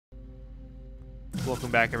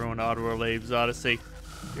Welcome back, everyone, to Oddworld Abe's Oddysee.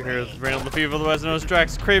 You're here with Renald, Lefebvre, otherwise known as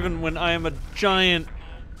DraxxKraven, when I am a giant,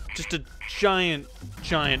 just a giant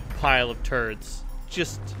pile of turds.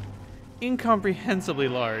 Just incomprehensibly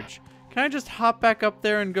large. Can I just hop back up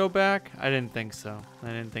there and go back? I didn't think so. I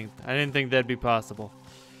didn't think that'd be possible.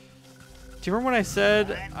 Do you remember when I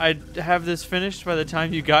said I'd have this finished by the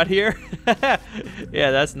time you got here?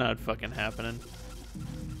 Yeah, that's not fucking happening.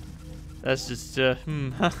 That's just,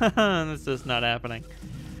 that's just not happening.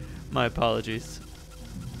 My apologies.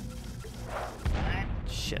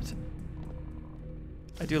 Shit.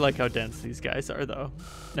 I do like how dense these guys are, though.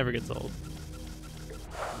 Never gets old.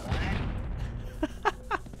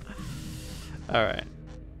 Alright.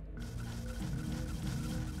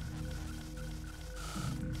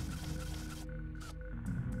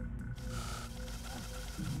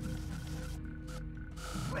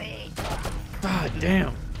 God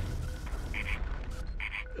damn.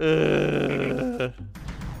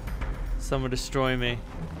 Someone destroy me.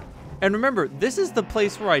 And remember, this is the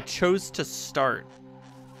place where I chose to start.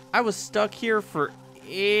 I was stuck here forever.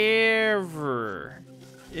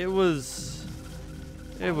 It was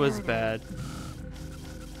bad.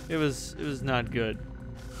 It was not good.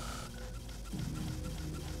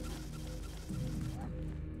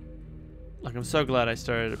 Look, I'm so glad I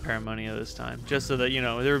started at Paramonia this time, just so that, you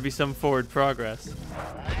know, there would be some forward progress.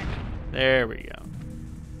 There we go.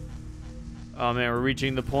 Oh man, we're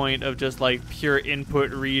reaching the point of just like pure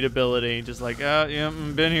input readability. Just like, yeah,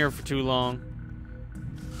 I've been here for too long.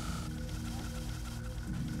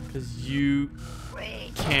 Because you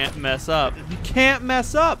can't mess up. You can't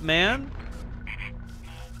mess up, man.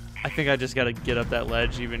 I think I just gotta get up that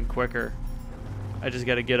ledge even quicker. I just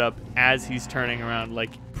gotta get up as he's turning around,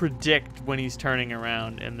 like predict when he's turning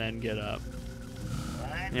around and then get up.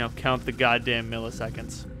 You know, count the goddamn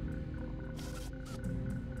milliseconds.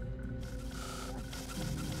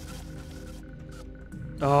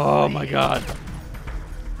 Oh my god.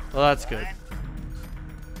 Well, that's good.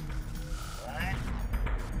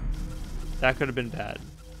 That could have been bad.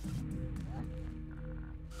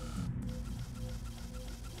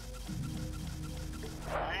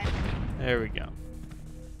 There we go.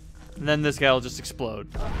 And then this guy will just explode.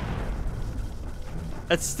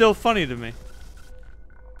 That's still funny to me.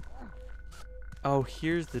 Oh,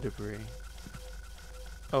 here's the debris.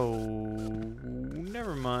 Oh,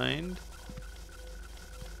 never mind.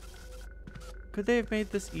 Could they have made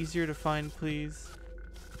this easier to find, please?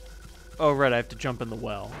 Oh, right, I have to jump in the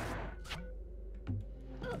well.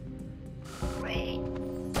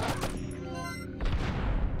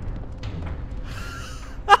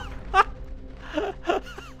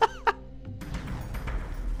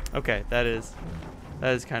 Okay, that is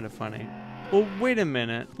kind of funny. Well, wait a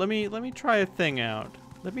minute. Let me try a thing out.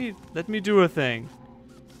 Let me do a thing.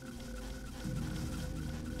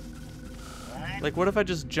 Like, what if I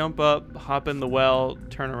just jump up, hop in the well,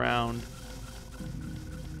 turn around?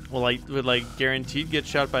 Will I would like guaranteed get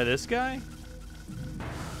shot by this guy?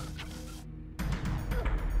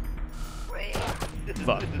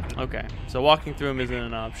 Fuck. Okay, so walking through him isn't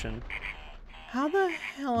an option. How the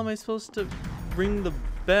hell am I supposed to ring the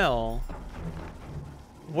bell?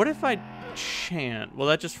 What if I chant? Will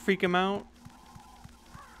that just freak him out?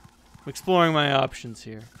 I'm exploring my options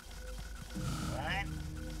here.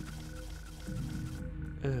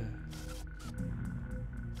 Ugh.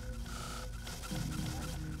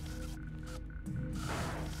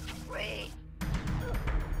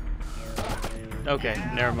 Okay,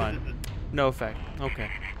 never mind. No effect. Okay.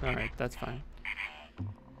 Alright, that's fine.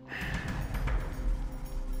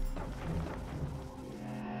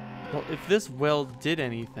 Well, if this well did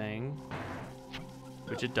anything,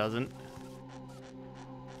 which it doesn't.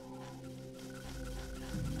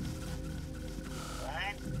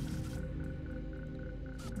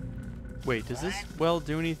 Wait, does this well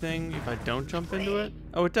do anything if I don't jump into it?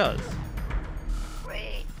 Oh, it does.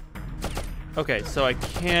 Okay, so I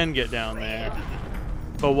can get down there,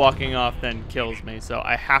 but walking off then kills me, so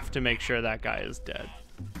I have to make sure that guy is dead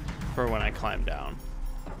for when I climb down.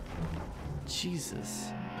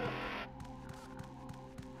 Jesus.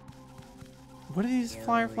 What do these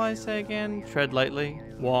fireflies say again? Tread lightly,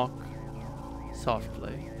 walk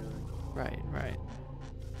softly. Right, right.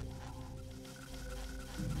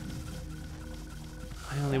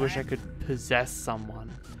 I only wish I could possess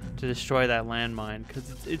someone to destroy that landmine,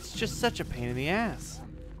 because it's just such a pain in the ass.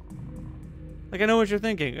 Like, I know what you're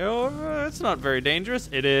thinking. Oh, it's not very dangerous.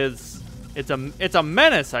 It is. It's a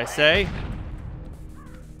menace, I say.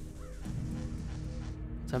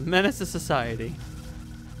 It's a menace to society.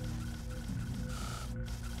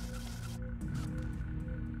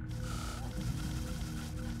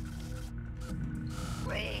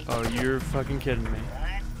 Oh, you're fucking kidding me.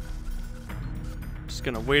 Just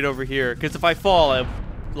gonna wait over here, because if I fall,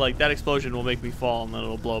 like, that explosion will make me fall, and then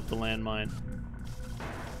it'll blow up the landmine.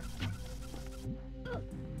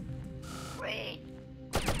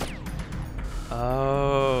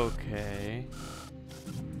 Okay.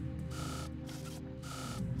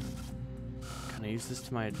 Can I use this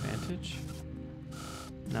to my advantage?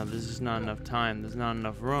 No, this is not enough time. There's not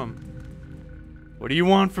enough room. What do you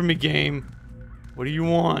want from me, game? What do you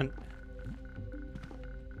want?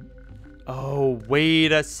 Oh,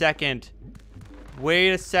 wait a second.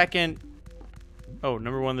 Wait a second. Oh,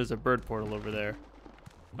 number one, there's a bird portal over there.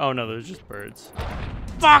 Oh, no, there's just birds.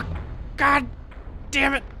 Fuck! God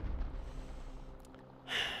damn it!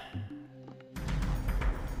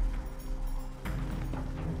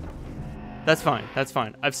 That's fine. That's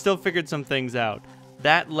fine. I've still figured some things out.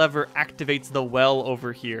 That lever activates the well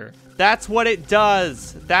over here. That's what it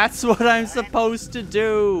does. That's what I'm supposed to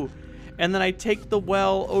do. And then I take the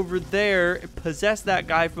well over there, possess that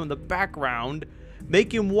guy from the background,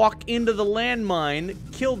 make him walk into the landmine,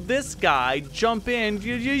 kill this guy, jump in.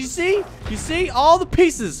 You see? You see? All the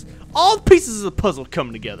pieces of the puzzle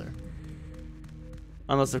coming together.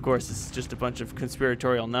 Unless, of course, it's just a bunch of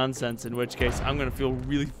conspiratorial nonsense, in which case I'm gonna feel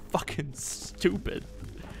really fucking stupid.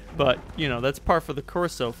 But, you know, that's par for the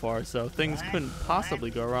course so far, so things couldn't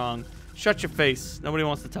possibly go wrong. Shut your face. Nobody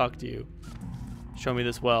wants to talk to you. Show me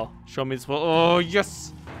this well. Show me this well. Oh,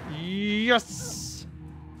 yes! Yes!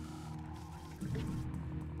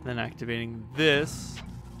 Then activating this.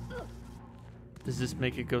 Does this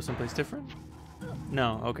make it go someplace different?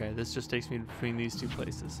 No, okay. This just takes me between these two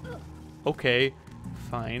places. Okay,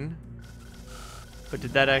 fine. But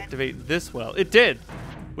did that activate this well? It did!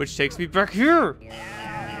 Which takes me back here!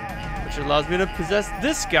 Which allows me to possess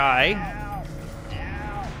this guy.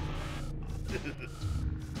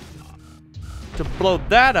 To blow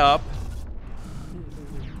that up.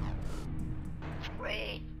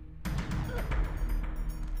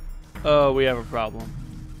 Oh, we have a problem.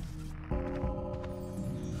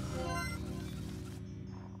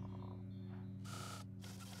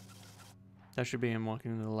 That should be him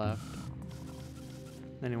walking to the left.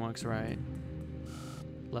 Then he walks right.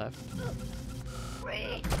 Left.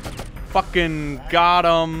 Fucking got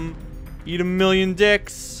him. Eat a million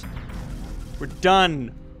dicks. We're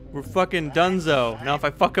done. We're fucking donezo. Now if I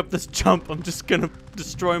fuck up this jump, I'm just gonna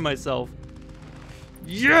destroy myself.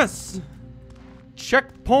 Yes!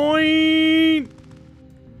 Checkpoint!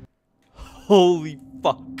 Holy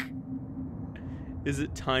fuck. Is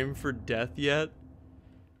it time for death yet?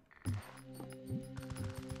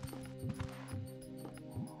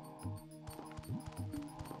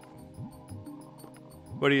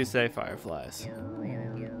 What do you say, Fireflies?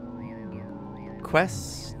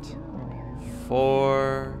 Quest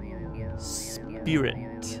for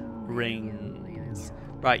spirit rings.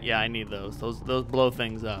 Right, yeah, I need those. Those blow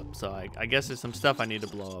things up. So I guess there's some stuff I need to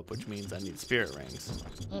blow up, which means I need spirit rings.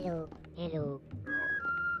 Hello, hello.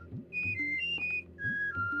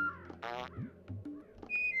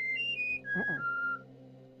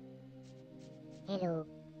 Hello.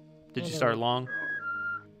 Did you start long?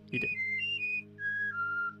 You did.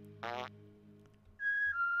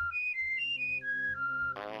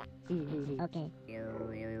 Okay.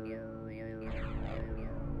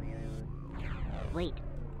 Wait.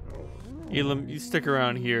 Elam, you stick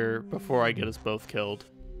around here before I get us both killed.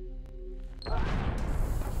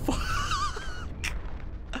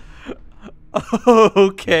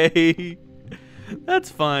 Okay. That's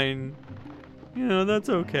fine. You know, that's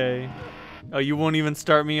okay. Oh, you won't even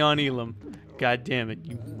start me on Elam. God damn it,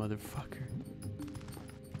 you motherfucker.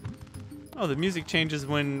 Oh, the music changes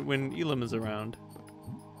when Elam is around.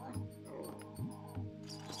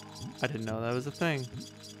 I didn't know that was a thing.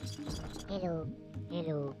 Hello,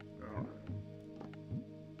 hello.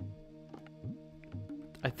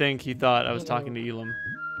 I think he thought I was talking to Elam.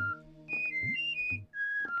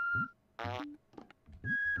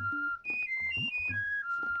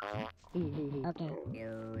 Okay.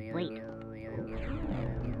 Wait.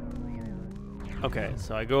 Okay,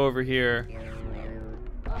 so I go over here.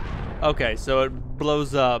 Okay, so it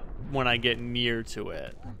blows up when I get near to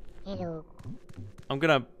it. Hello. I'm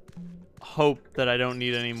gonna hope that I don't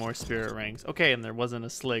need any more spirit rings. Okay, and there wasn't a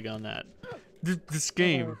slig on that. This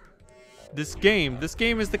game is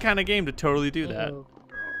the kind of game to totally do that.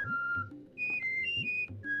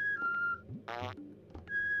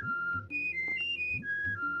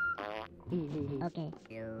 Okay.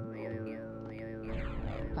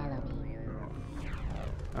 Follow me.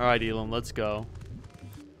 Alright, Elam, let's go.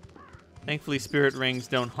 Thankfully, spirit rings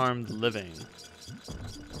don't harm the living.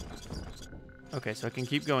 Okay, so I can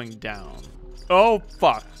keep going down. Oh,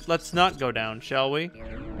 fuck. Let's not go down, shall we?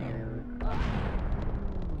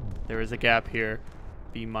 There is a gap here.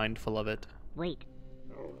 Be mindful of it. Wait.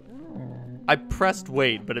 I pressed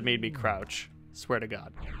wait, but it made me crouch. Swear to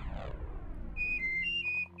God.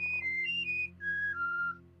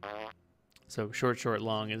 So short, short,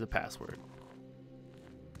 long is a password.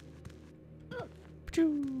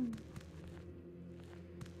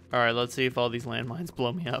 Alright, let's see if all these landmines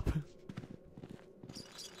blow me up.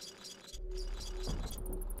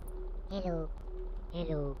 Hello.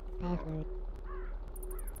 Hello. Password.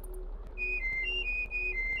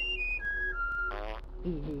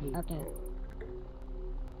 Okay.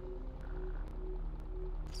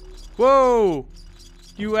 Whoa!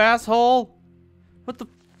 You asshole! What the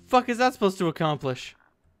fuck is that supposed to accomplish?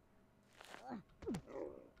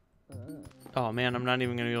 Oh man, I'm not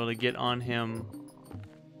even gonna be able to get on him.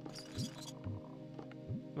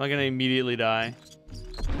 Am I gonna immediately die?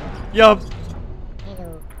 Yup!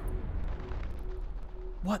 Hello.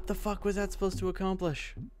 What the fuck was that supposed to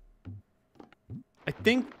accomplish?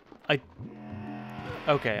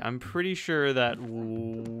 Okay, I'm pretty sure that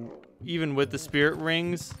even with the spirit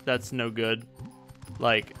rings, that's no good.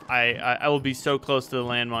 Like, I will be so close to the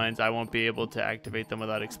landmines, I won't be able to activate them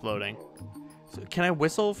without exploding. So, can I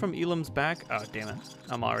whistle from Elam's back? Oh, damn it.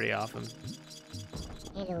 I'm already off him.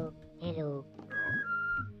 Hello. Hello.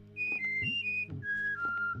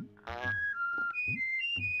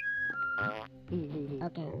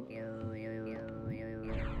 Okay.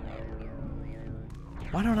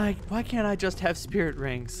 Why can't I just have spirit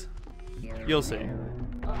rings? You'll see.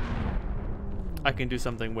 I can do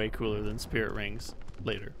something way cooler than spirit rings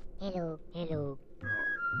later. Hello. Hello.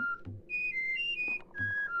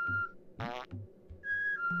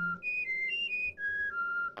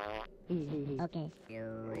 Okay.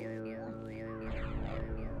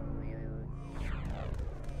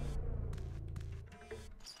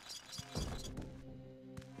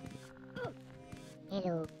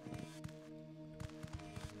 Hello.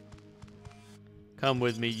 Come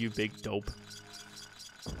with me, you big dope.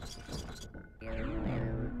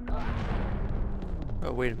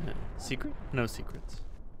 Oh, wait a minute. Secret? No secrets.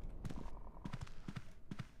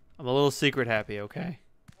 I'm a little secret happy, okay?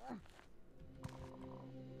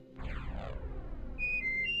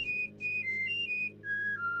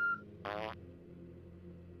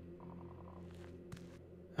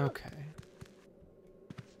 Okay.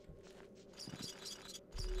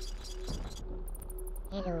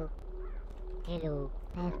 Hello. Hello.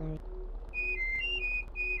 Password.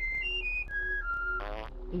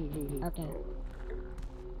 Okay.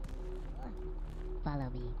 Follow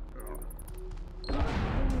me.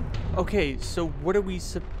 Okay, so what are we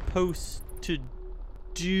supposed to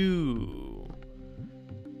do?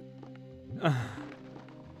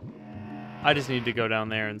 I just need to go down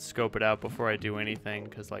there and scope it out before I do anything,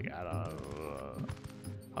 because, like, I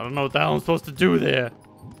don't know what the hell I'm supposed to do there.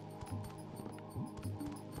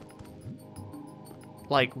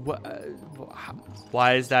 Like,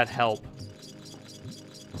 why does that help?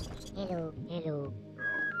 Hello. Hello.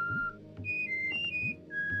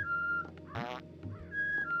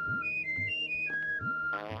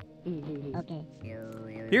 Okay.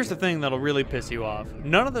 Here's the thing that'll really piss you off.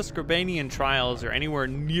 None of the Scribanian trials are anywhere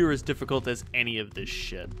near as difficult as any of this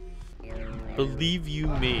shit. Believe you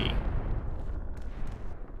me.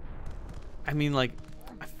 I mean, like,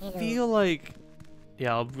 I feel like...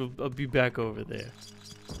 Yeah, I'll be back over there.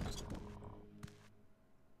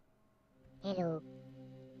 Hello.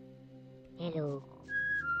 Hello.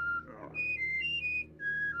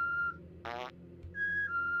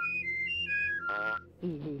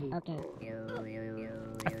 Okay.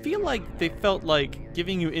 I feel like they felt like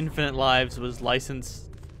giving you infinite lives was license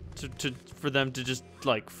for them to just,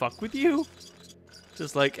 like, fuck with you.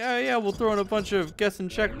 Just like, oh yeah, we'll throw in a bunch of guess and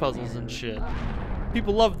check puzzles and shit.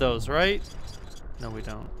 People love those, right? No, we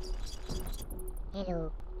don't.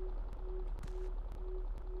 Hello.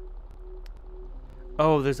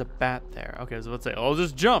 Oh, there's a bat there. Okay, so let's say, oh,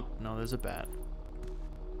 just jump. No, there's a bat.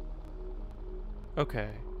 Okay.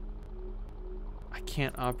 I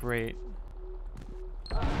can't operate.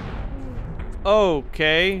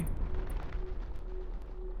 Okay.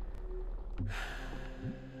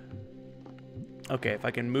 Okay, if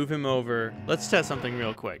I can move him over. Let's test something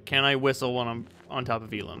real quick. Can I whistle when I'm on top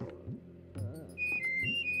of Elam?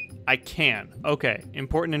 I can. Okay,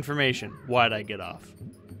 important information. Why'd I get off?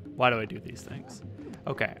 Why do I do these things?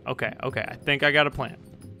 Okay. I think I got a plan.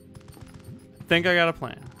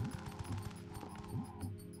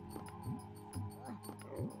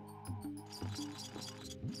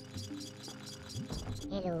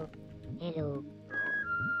 Hello. Hello.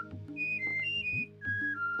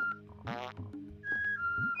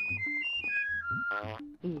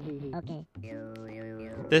 Okay.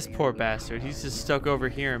 This poor bastard, he's just stuck over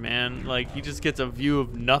here, man. Like, he just gets a view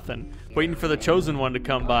of nothing, waiting for the chosen one to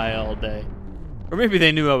come by all day. Or maybe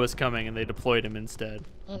they knew I was coming and they deployed him instead.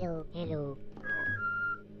 Hello. Hello.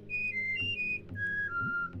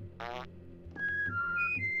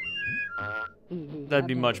 That'd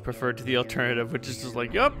be much preferred to the alternative, which is just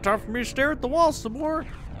like, yup, time for me to stare at the wall some more.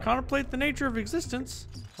 Contemplate the nature of existence.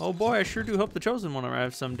 Oh boy, I sure do hope the chosen one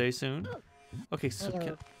arrives someday soon. Okay,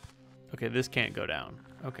 so okay, this can't go down.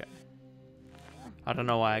 Okay. I don't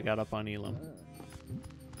know why I got up on Elam.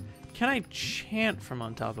 Can I chant from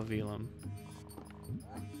on top of Elam?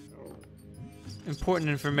 Important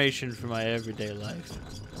information for my everyday life.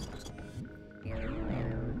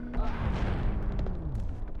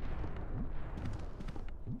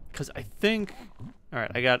 Cause I think, all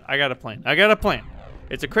right, I got a plan. I got a plan.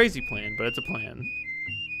 It's a crazy plan, but it's a plan.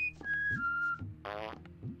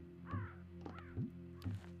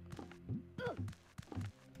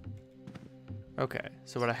 Okay,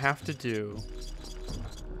 so what I have to do,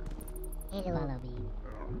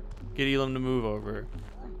 get Elam to move over,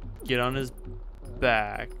 get on his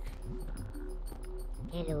back.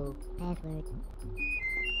 Hello. Password.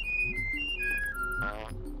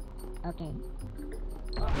 Okay.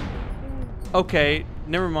 Okay,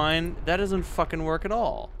 never mind. That doesn't fucking work at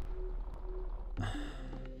all.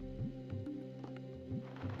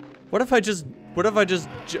 What if I just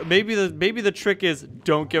maybe the trick is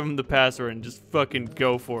don't give him the password and just fucking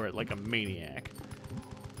go for it like a maniac.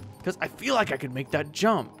 Because I feel like I could make that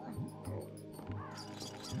jump.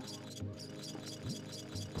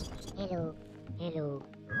 Hello. Hello.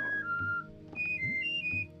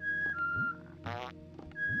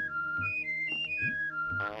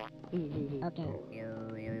 Okay.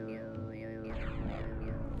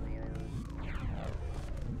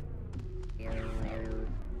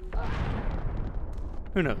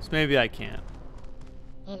 Who knows? Maybe I can't.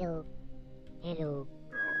 Hello. Hello.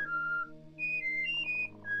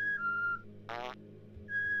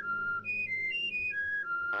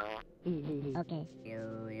 Okay.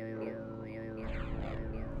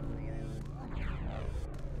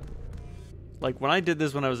 Like, when I did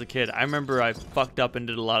this when I was a kid, I remember I fucked up and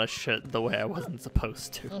did a lot of shit the way I wasn't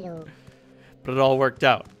supposed to. Hello. But it all worked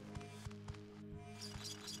out.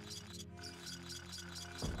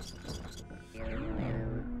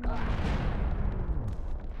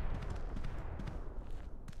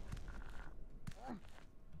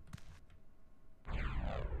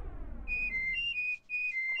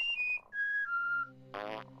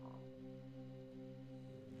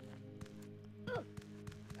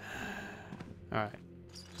 Alright.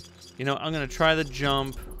 You know, I'm gonna try the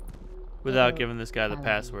jump without giving this guy the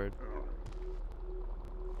password.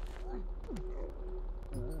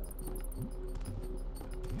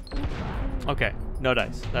 Okay, no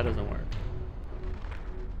dice. That doesn't work.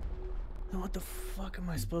 Now what the fuck am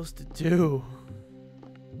I supposed to do?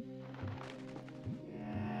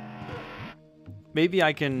 Maybe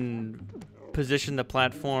I can position the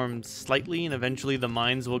platform slightly and eventually the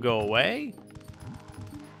mines will go away?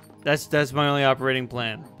 That's my only operating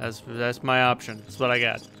plan. That's my option. That's what I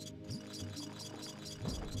got.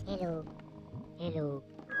 Hello. Hello.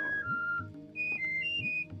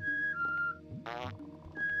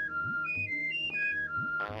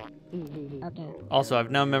 Okay. Also,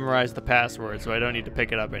 I've now memorized the password, so I don't need to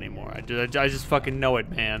pick it up anymore. I just fucking know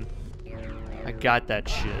it, man. I got that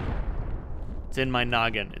shit. It's in my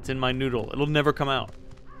noggin. It's in my noodle. It'll never come out.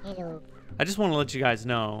 Hello. I just want to let you guys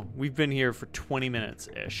know, we've been here for 20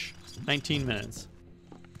 minutes-ish. 19 minutes.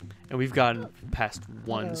 And we've gotten past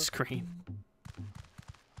one screen.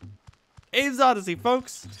 Abe's Oddysee,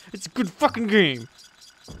 folks. It's a good fucking game.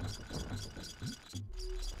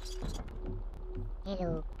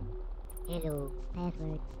 Hello. Hello.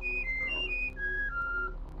 Password.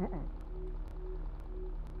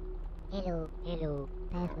 Hello. Hello.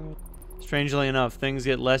 Password. Strangely enough, things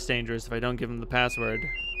get less dangerous if I don't give him the password.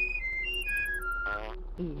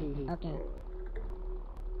 Okay.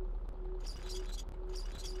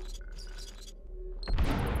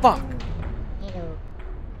 Fuck! Hello.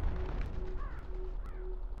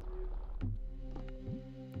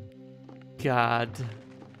 God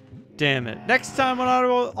damn it. Next time on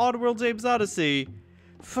Oddworld Abe's Oddysee,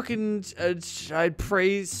 fucking, I'd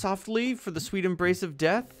pray softly for the sweet embrace of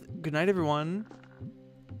death. Good night, everyone.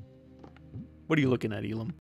 What are you looking at, Elam?